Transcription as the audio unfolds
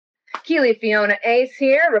Keely Fiona Ace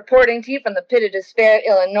here, reporting to you from the pit of despair,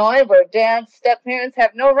 Illinois, where dads, step-parents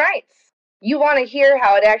have no rights. You want to hear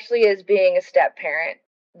how it actually is being a step-parent?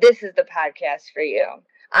 This is the podcast for you.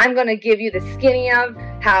 I'm going to give you the skinny of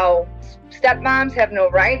how stepmoms have no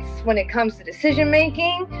rights when it comes to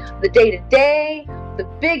decision-making, the day-to-day, the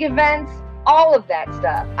big events, all of that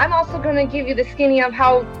stuff. I'm also going to give you the skinny of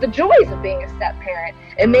how the joys of being a step-parent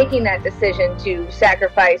and making that decision to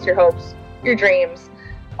sacrifice your hopes, your dreams,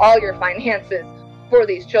 all your finances for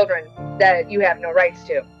these children that you have no rights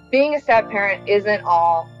to. Being a step-parent isn't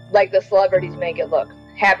all like the celebrities make it look.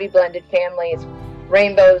 Happy blended families,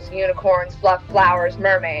 rainbows, unicorns, fluff flowers,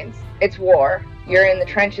 mermaids. It's war. You're in the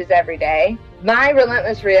trenches every day. My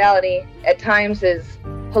relentless reality at times is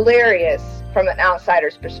hilarious from an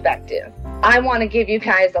outsider's perspective. I want to give you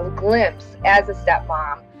guys a glimpse as a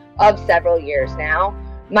stepmom of several years now.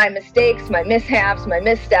 My mistakes, my mishaps, my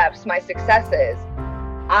missteps, my successes.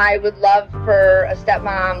 I would love for a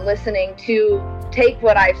stepmom listening to take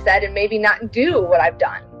what I've said and maybe not do what I've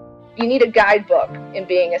done. You need a guidebook in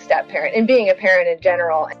being a step-parent, in being a parent in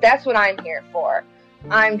general. That's what I'm here for.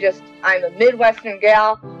 I'm a Midwestern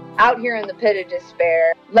gal out here in the pit of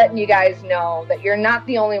despair, letting you guys know that you're not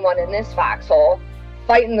the only one in this foxhole,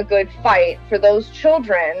 fighting the good fight for those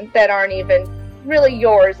children that aren't even really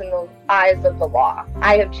yours in the eyes of the law.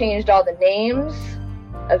 I have changed all the names,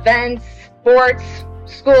 events, sports,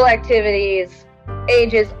 school activities,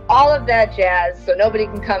 ages, all of that jazz, so nobody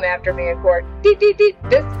can come after me in court.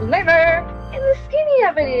 Disclaimer! And the skinny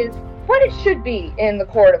of it is, what it should be in the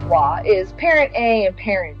court of law is parent A and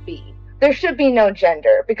parent B. There should be no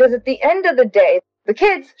gender, because at the end of the day, the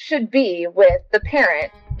kids should be with the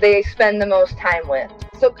parent they spend the most time with.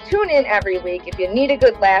 So tune in every week if you need a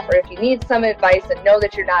good laugh or if you need some advice, and know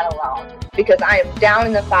that you're not alone, because I am down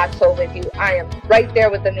in the foxhole with you. I am right there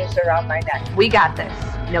with the noose around my neck. We got this.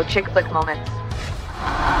 No chick flick moments.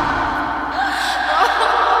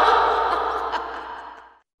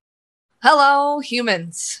 Hello,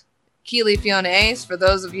 humans. Keely Fiona Ace, for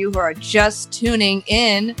those of you who are just tuning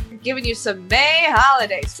in, giving you some May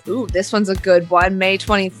holidays. Ooh, this one's a good one. May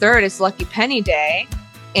 23rd is Lucky Penny Day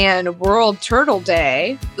and World Turtle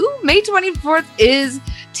Day. Ooh, May 24th is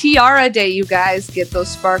Tiara Day. You guys get those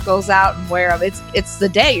sparkles out and wear them. It's the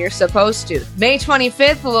day you're supposed to. May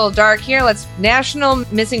 25th, a little dark here. Let's National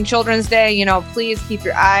Missing Children's Day. You know, please keep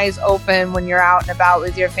your eyes open when you're out and about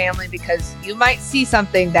with your family, because you might see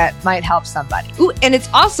something that might help somebody. Ooh, and it's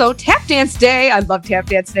also Tap Dance Day. I love Tap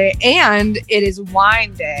Dance Day. And it is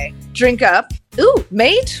Wine Day. Drink up. Ooh,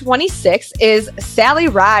 May 26th is Sally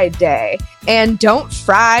Ride Day and Don't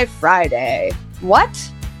Fry Friday. What?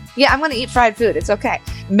 Yeah, I'm going to eat fried food. It's okay.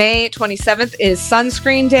 May 27th is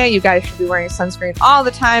Sunscreen Day. You guys should be wearing sunscreen all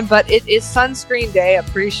the time, but it is Sunscreen Day.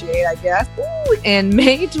 Appreciate, I guess. Ooh, and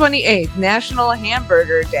May 28th, National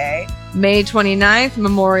Hamburger Day. May 29th,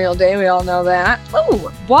 Memorial Day. We all know that. Ooh,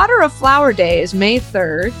 Water of Flower Day is May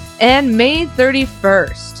 3rd. And May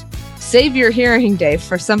 31st. Save Your Hearing Day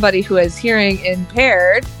for somebody who is hearing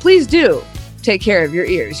impaired. Please do take care of your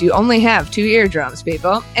ears. You only have 2 eardrums,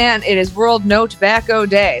 people. And it is World No Tobacco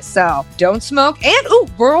Day, so don't smoke.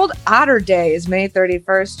 And World Otter Day is May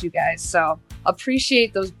 31st, you guys. So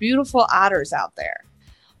appreciate those beautiful otters out there.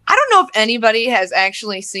 I don't know if anybody has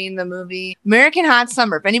actually seen the movie American Hot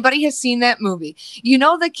Summer. If anybody has seen that movie, you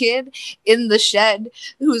know the kid in the shed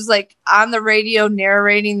who's like on the radio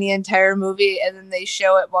narrating the entire movie, and then they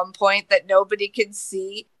show at one point that nobody can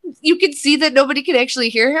see. You can see that nobody can actually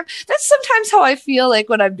hear him. That's sometimes how I feel like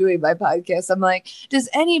when I'm doing my podcast. I'm like, does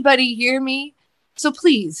anybody hear me? So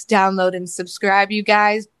please download and subscribe, you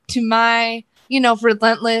guys, to my,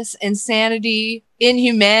 relentless insanity,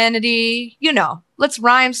 inhumanity, let's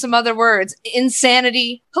rhyme some other words.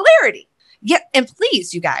 Insanity, hilarity. Yeah, and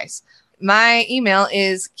please, you guys, my email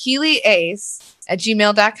is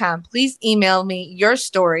keelyace@gmail.com. Please email me your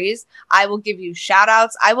stories. I will give you shout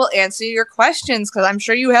outs. I will answer your questions, because I'm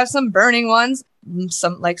sure you have some burning ones.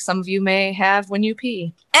 Some of you may have when you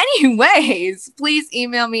pee. Anyways, please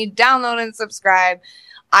email me, download and subscribe.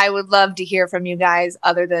 I would love to hear from you guys,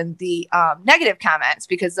 other than the negative comments,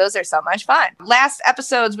 because those are so much fun. Last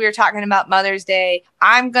episodes, we were talking about Mother's Day.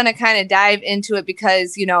 I'm going to kind of dive into it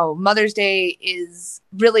because, Mother's Day is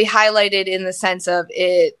really highlighted in the sense of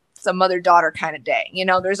it's a mother-daughter kind of day.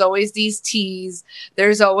 There's always these teas.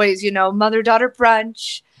 There's always, mother-daughter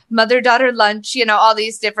brunch, mother-daughter lunch, all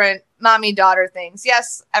these different mommy-daughter things.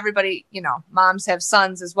 Yes, everybody, moms have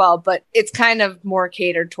sons as well, but it's kind of more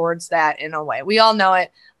catered towards that in a way. We all know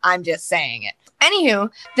it. I'm just saying it. Anywho,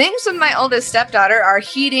 things with my oldest stepdaughter are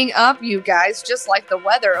heating up, you guys, just like the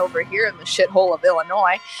weather over here in the shithole of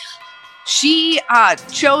Illinois. She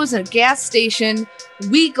chose a gas station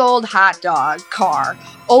week old hot dog car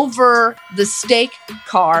over the steak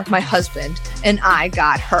car my husband and I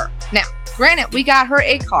got her. Now, granted, we got her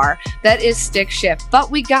a car that is stick shift, but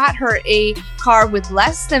we got her a car with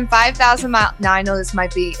less than 5,000 miles. Now, I know this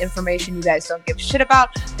might be information you guys don't give a shit about,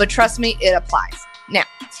 but trust me, it applies. Now,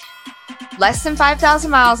 less than 5,000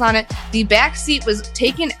 miles on it. The back seat was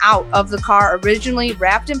taken out of the car, originally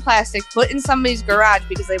wrapped in plastic, put in somebody's garage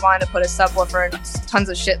because they wanted to put a subwoofer and tons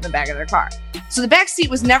of shit in the back of their car. So the back seat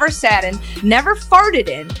was never sat in, never farted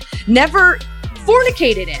in, never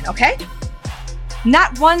fornicated in, okay?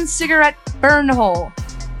 Not one cigarette burn hole,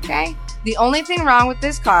 okay? The only thing wrong with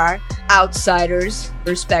this car, outsiders'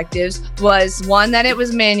 perspectives, was one, that it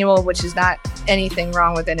was manual, which is not anything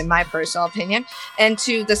wrong with it in my personal opinion, and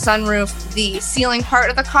two, the sunroof, the ceiling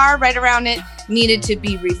part of the car right around it needed to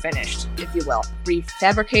be refinished, if you will.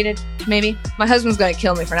 Refabricated, maybe? My husband's going to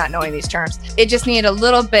kill me for not knowing these terms. It just needed a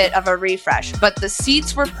little bit of a refresh, but the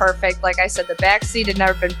seats were perfect. Like I said, the back seat had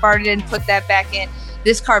never been farted in, put that back in.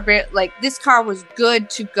 This car was good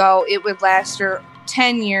to go. It would last her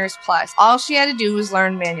 10 years plus. All she had to do was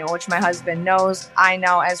learn manual, which my husband knows, I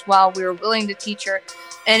know as well. We were willing to teach her,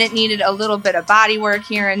 and it needed a little bit of body work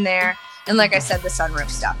here and there. And like I said, the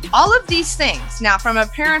sunroof stuff. All of these things. Now, from a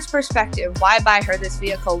parent's perspective, why buy her this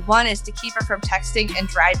vehicle? One is to keep her from texting and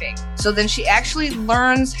driving. So then she actually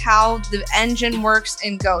learns how the engine works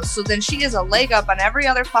and goes. So then she has a leg up on every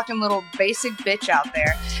other fucking little basic bitch out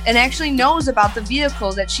there and actually knows about the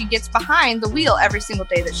vehicle that she gets behind the wheel every single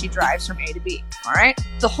day that she drives from A to B. All right?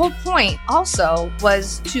 The whole point also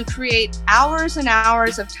was to create hours and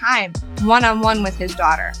hours of time one-on-one with his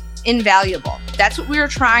daughter. Invaluable. That's what we were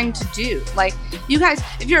trying to do. Like, you guys,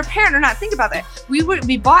 if you're a parent or not, think about that.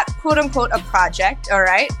 We bought, quote unquote, a project, all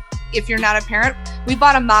right? If you're not a parent, we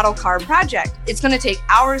bought a model car project. It's going to take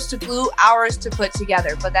hours to glue, hours to put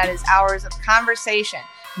together, but that is hours of conversation,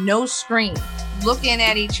 no screen, looking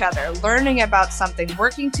at each other, learning about something,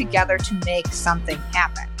 working together to make something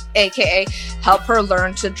happen. AKA help her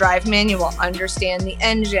learn to drive manual, understand the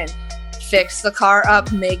engine, fix the car up,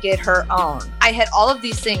 make it her own. I had all of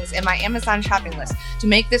these things in my Amazon shopping list to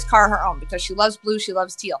make this car her own because she loves blue, she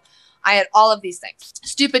loves teal. I had all of these things.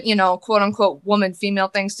 Stupid, quote unquote, woman, female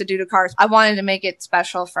things to do to cars. I wanted to make it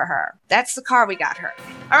special for her. That's the car we got her.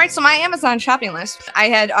 All right, so my Amazon shopping list, I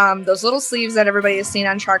had those little sleeves that everybody has seen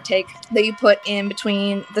on Shark Tank that you put in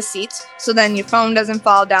between the seats. So then your phone doesn't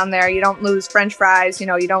fall down there. You don't lose French fries. You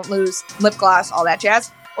don't lose lip gloss, all that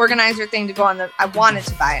jazz. Organizer thing to go on I wanted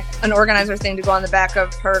to buy an organizer thing to go on the back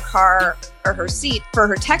of her car or her seat for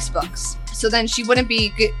her textbooks. So then she wouldn't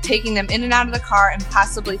be taking them in and out of the car and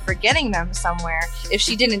possibly forgetting them somewhere. If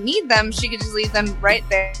she didn't need them, she could just leave them right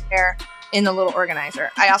there in the little organizer.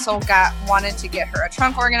 I also wanted to get her a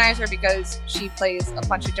trunk organizer because she plays a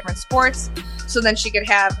bunch of different sports. So then she could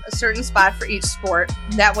have a certain spot for each sport.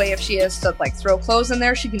 That way, if she has to throw clothes in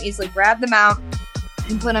there, she can easily grab them out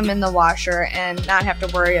and put them in the washer and not have to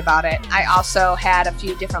worry about it. I also had a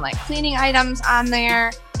few different cleaning items on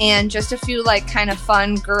there and just a few kind of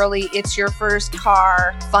fun, girly, it's your first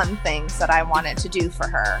car, fun things that I wanted to do for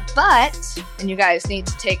her. But, and you guys need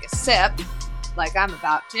to take a sip like I'm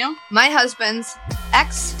about to, my husband's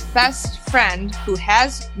ex-best friend who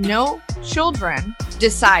has no children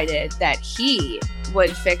decided that he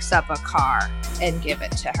would fix up a car and give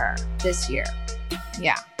it to her this year.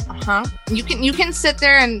 Yeah. You can sit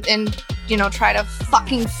there and try to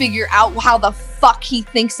fucking figure out how the fuck he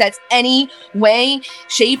thinks that's any way,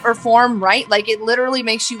 shape, or form right. It literally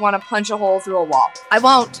makes you want to punch a hole through a wall. I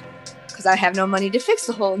won't, because I have no money to fix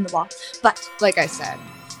the hole in the wall. But, like I said,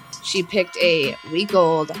 she picked a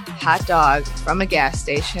week-old hot dog from a gas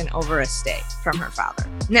station over a steak from her father.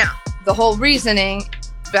 Now, the whole reasoning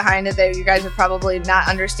behind it that you guys are probably not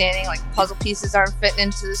understanding, puzzle pieces aren't fitting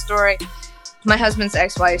into the story. My husband's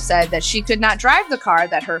ex-wife said that she could not drive the car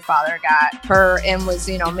that her father got her and was,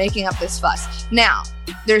 making up this fuss. Now,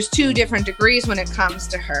 there's two different degrees when it comes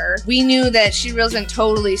to her. We knew that she wasn't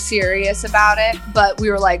totally serious about it, but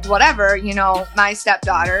we were like, whatever, my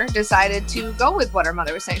stepdaughter decided to go with what her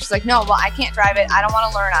mother was saying. She's like, no, well, I can't drive it. I don't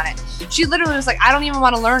want to learn on it. She literally was like, I don't even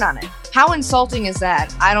want to learn on it. How insulting is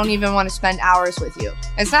that? I don't even want to spend hours with you.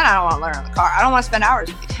 It's not I don't want to learn on the car. I don't want to spend hours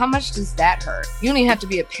with you. How much does that hurt? You don't even have to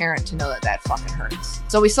be a parent to know that that fucking hurts.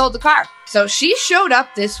 So we sold the car. So she showed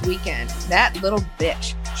up this weekend. That little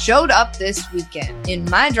bitch showed up this weekend in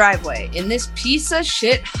my driveway in this piece of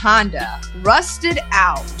shit Honda. Rusted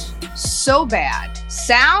out so bad.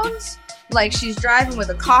 Sounds like she's driving with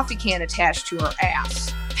a coffee can attached to her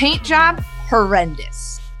ass. Paint job,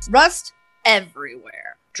 horrendous. Rust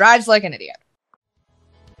everywhere. Drives like an idiot.